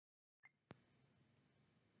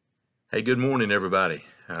Hey, good morning, everybody.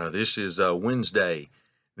 This is Wednesday.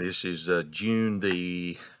 This is June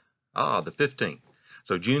the 15th.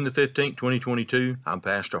 So June the 15th, 2022. I'm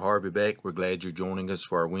Pastor Harvey Beck. We're glad you're joining us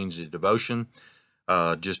for our Wednesday devotion.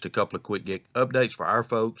 Just a couple of quick updates for our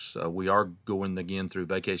folks. We are going again through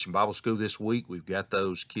Vacation Bible School this week. We've got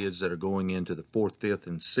those kids that are going into the 4th, 5th,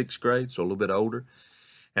 and 6th grade, so a little bit older.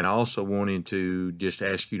 And I also wanted to just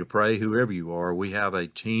ask you to pray, whoever you are. We have a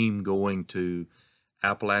team going to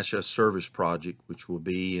Appalachia Service Project, which will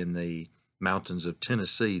be in the mountains of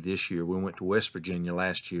Tennessee this year. We went to West Virginia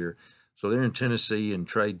last year. So they're in Tennessee, in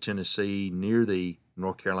Trade, Tennessee, near the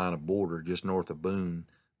North Carolina border, just north of Boone,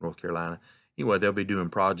 North Carolina. Anyway, they'll be doing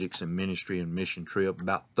projects and ministry and mission trip.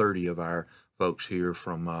 About 30 of our folks here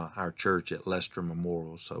from our church at Lester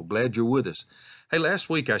Memorial. So glad you're with us. Hey, last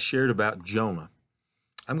week I shared about Jonah.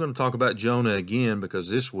 I'm going to talk about Jonah again because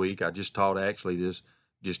this week I just taught actually this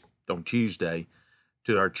just on Tuesday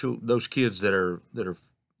to our those kids that are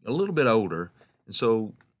a little bit older, and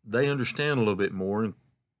so they understand a little bit more.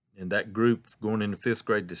 And that group going into 5th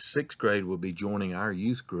grade to 6th grade will be joining our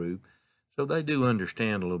youth group, so they do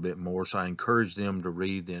understand a little bit more. So I encourage them to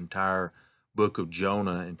read the entire book of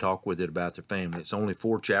Jonah and talk with it about their family. It's only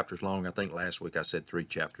 4 chapters long. I think last week I said 3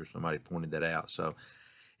 chapters. Somebody pointed that out. So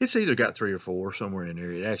it's either got 3 or 4 somewhere in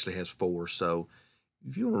there. It actually has 4. So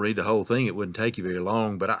if you want to read the whole thing, it wouldn't take you very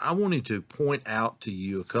long, but I wanted to point out to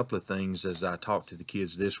you a couple of things as I talked to the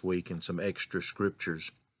kids this week and some extra scriptures.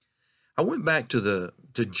 I went back to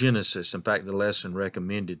Genesis. In fact, the lesson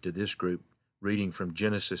recommended to this group, reading from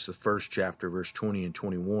Genesis, the 1st chapter, verse 20 and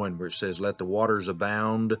 21, where it says, "Let the waters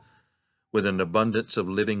abound with an abundance of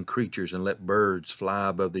living creatures, and let birds fly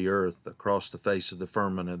above the earth across the face of the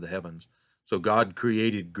firmament of the heavens. So God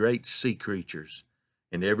created great sea creatures,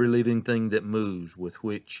 and every living thing that moves, with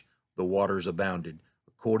which the waters abounded,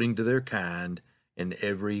 according to their kind, and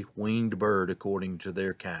every winged bird according to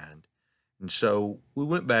their kind." And so we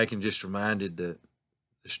went back and just reminded the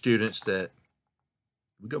students that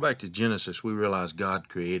we go back to Genesis, we realize God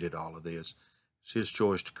created all of this. It's his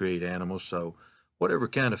choice to create animals. So whatever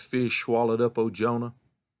kind of fish swallowed up old Jonah,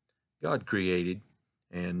 God created.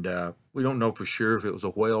 And we don't know for sure if it was a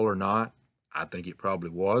whale or not. I think it probably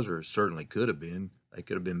was, or it certainly could have been. They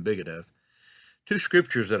could have been big enough. 2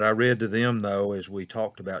 scriptures that I read to them, though, as we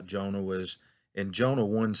talked about Jonah, was in Jonah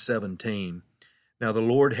 1:17. "Now the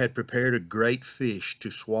Lord had prepared a great fish to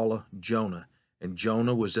swallow Jonah, and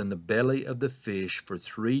Jonah was in the belly of the fish for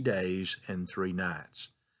 3 days and 3 nights."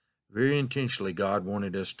 Very intentionally, God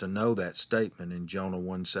wanted us to know that statement in Jonah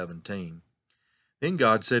 1:17. Then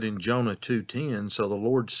God said in Jonah 2:10, "So the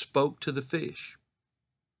Lord spoke to the fish."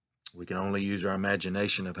 We can only use our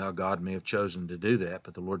imagination of how God may have chosen to do that,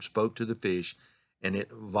 but the Lord spoke to the fish, and it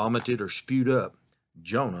vomited or spewed up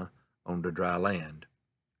Jonah onto dry land.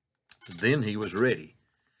 Then he was ready.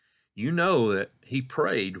 You know that he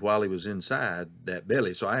prayed while he was inside that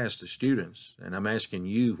belly. So I asked the students, and I'm asking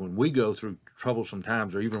you, when we go through troublesome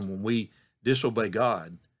times, or even when we disobey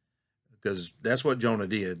God, because that's what Jonah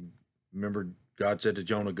did. Remember, God said to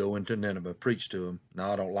Jonah, "Go into Nineveh, preach to them."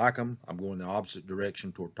 Now, I don't like them. I'm going the opposite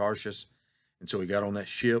direction toward Tarshish. And so he got on that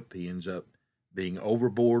ship. He ends up being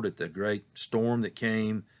overboard at the great storm that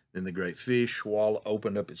came. Then the great fish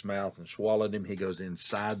opened up its mouth and swallowed him. He goes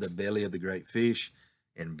inside the belly of the great fish.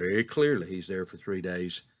 And very clearly, he's there for 3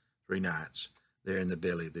 days, 3 nights, there in the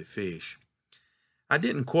belly of the fish. I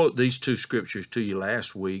didn't quote these 2 scriptures to you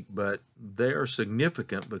last week, but they are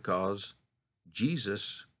significant because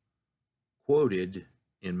Jesus quoted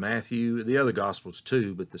in Matthew, the other Gospels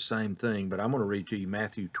too, but the same thing. But I'm going to read to you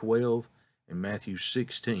Matthew 12 and Matthew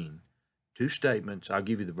 16. 2 statements. I'll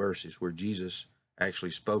give you the verses where Jesus actually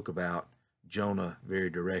spoke about Jonah very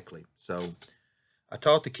directly. So I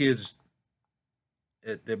taught the kids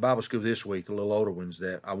at Bible school this week, the little older ones,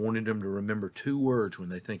 that I wanted them to remember 2 words when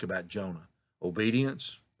they think about Jonah.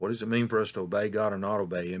 Obedience. What does it mean for us to obey God or not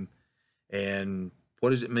obey him? And what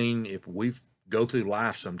does it mean if we go through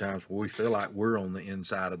life sometimes where we feel like we're on the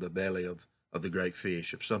inside of the belly of the great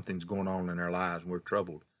fish? If something's going on in our lives and we're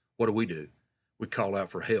troubled, what do? We call out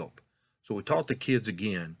for help. So we taught the kids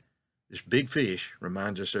again, this big fish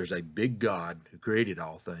reminds us there's a big God who created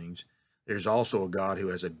all things. There's also a God who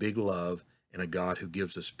has a big love and a God who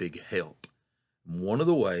gives us big help. One of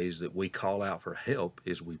the ways that we call out for help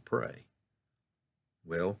is we pray.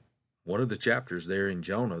 Well, one of the chapters there in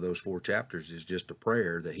Jonah, those 4 chapters, is just a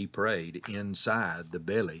prayer that he prayed inside the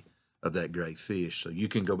belly of that great fish. So you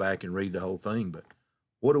can go back and read the whole thing, but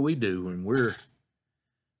what do we do when we're,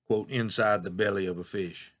 quote, inside the belly of a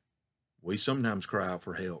fish? We sometimes cry out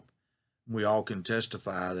for help. We all can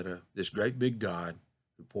testify that this great big God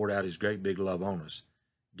who poured out his great big love on us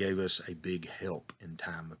gave us a big help in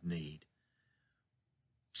time of need.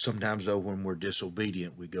 Sometimes, though, when we're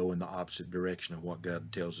disobedient, we go in the opposite direction of what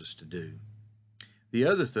God tells us to do. The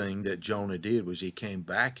other thing that Jonah did was he came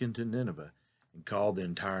back into Nineveh and called the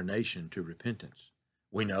entire nation to repentance.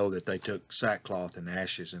 We know that they took sackcloth and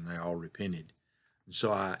ashes and they all repented. And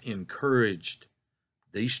so I encouraged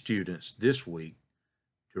these students this week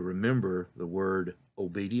to remember the word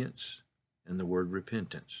obedience and the word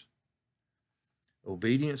repentance.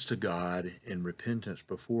 Obedience to God and repentance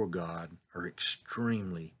before God are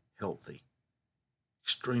extremely healthy,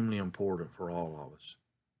 extremely important for all of us.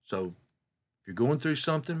 So if you're going through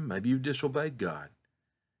something, maybe you've disobeyed God.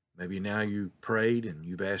 Maybe now you prayed and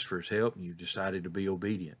you've asked for his help and you've decided to be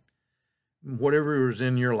obedient. Whatever is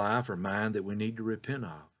in your life or mind that we need to repent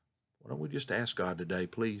of, why don't we just ask God today,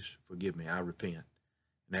 please forgive me, I repent,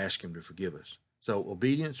 and ask him to forgive us. So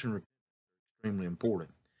obedience and repentance are extremely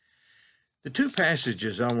important. The two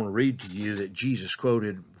passages I want to read to you that Jesus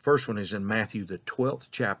quoted, the first one is in Matthew, the 12th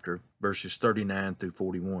chapter, verses 39 through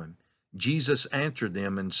 41. Jesus answered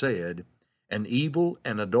them and said, "An evil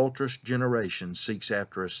and adulterous generation seeks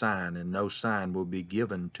after a sign, and no sign will be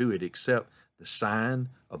given to it except the sign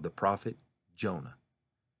of the prophet Jonah.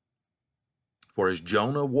 For as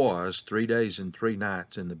Jonah was 3 days and 3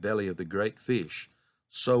 nights in the belly of the great fish,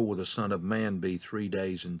 so will the Son of Man be 3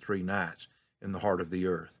 days and 3 nights in the heart of the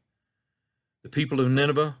earth. The people of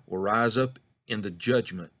Nineveh will rise up in the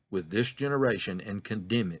judgment with this generation and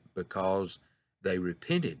condemn it because they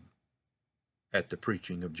repented at the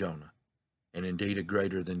preaching of Jonah. And indeed, a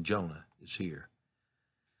greater than Jonah is here."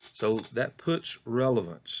 So that puts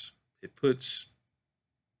relevance. It puts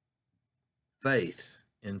faith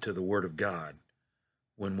into the Word of God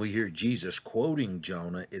when we hear Jesus quoting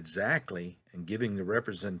Jonah exactly and giving the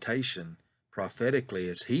representation prophetically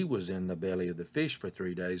as he was in the belly of the fish for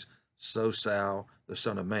 3 days, so shall the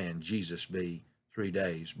Son of Man, Jesus, be 3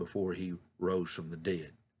 days before he rose from the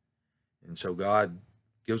dead. And so God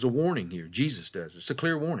gives a warning here. Jesus does. It's a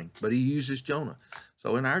clear warning, but he uses Jonah.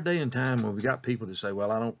 So in our day and time when we got people that say,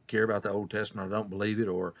 well, I don't care about the Old Testament, I don't believe it,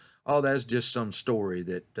 or, oh, that's just some story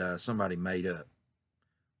that somebody made up.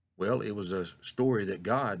 Well, it was a story that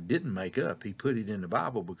God didn't make up. He put it in the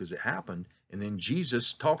Bible because it happened, and then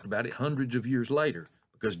Jesus talked about it hundreds of years later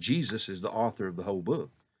because Jesus is the author of the whole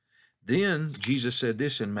book. Then Jesus said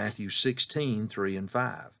this in Matthew 16, 3 and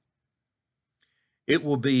 5. "It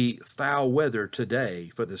will be foul weather today,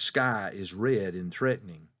 for the sky is red and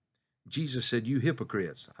threatening." Jesus said, "You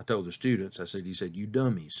hypocrites." I told the students, he said, "You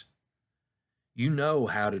dummies. You know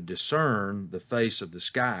how to discern the face of the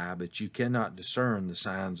sky, but you cannot discern the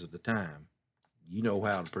signs of the time." You know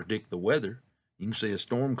how to predict the weather. You can see a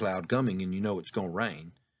storm cloud coming and you know it's going to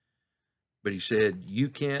rain. But he said, you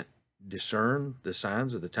can't discern the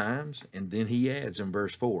signs of the times. And then he adds in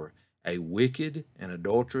verse 4, "A wicked and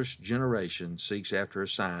adulterous generation seeks after a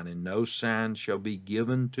sign, and no sign shall be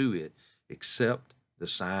given to it except the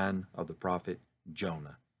sign of the prophet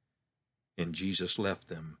Jonah." And Jesus left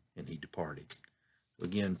them and he departed.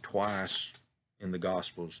 Again, twice in the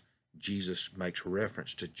Gospels, Jesus makes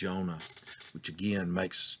reference to Jonah, which again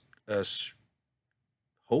makes us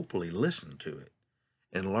hopefully listen to it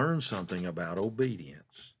and learn something about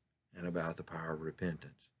obedience and about the power of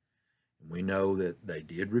repentance. And we know that they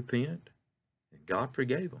did repent and God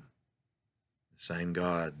forgave them. The same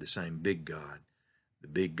God, the same big God, the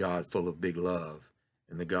big God full of big love,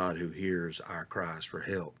 and the God who hears our cries for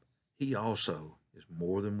help, he also is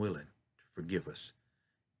more than willing to forgive us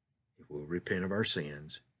if we'll repent of our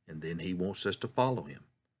sins, and then he wants us to follow him.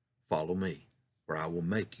 "Follow me, for I will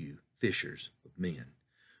make you fishers of men,"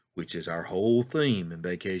 which is our whole theme in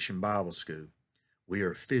Vacation Bible School. We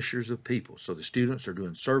are fishers of people. So the students are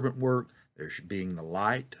doing servant work. They're being the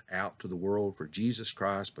light out to the world for Jesus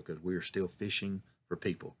Christ because we are still fishing for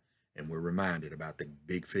people. And we're reminded about the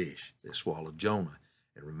big fish that swallowed Jonah.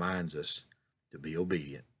 It reminds us to be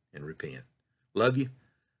obedient and repent. Love you.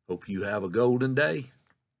 Hope you have a golden day.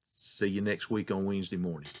 See you next week on Wednesday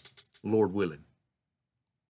morning, Lord willing.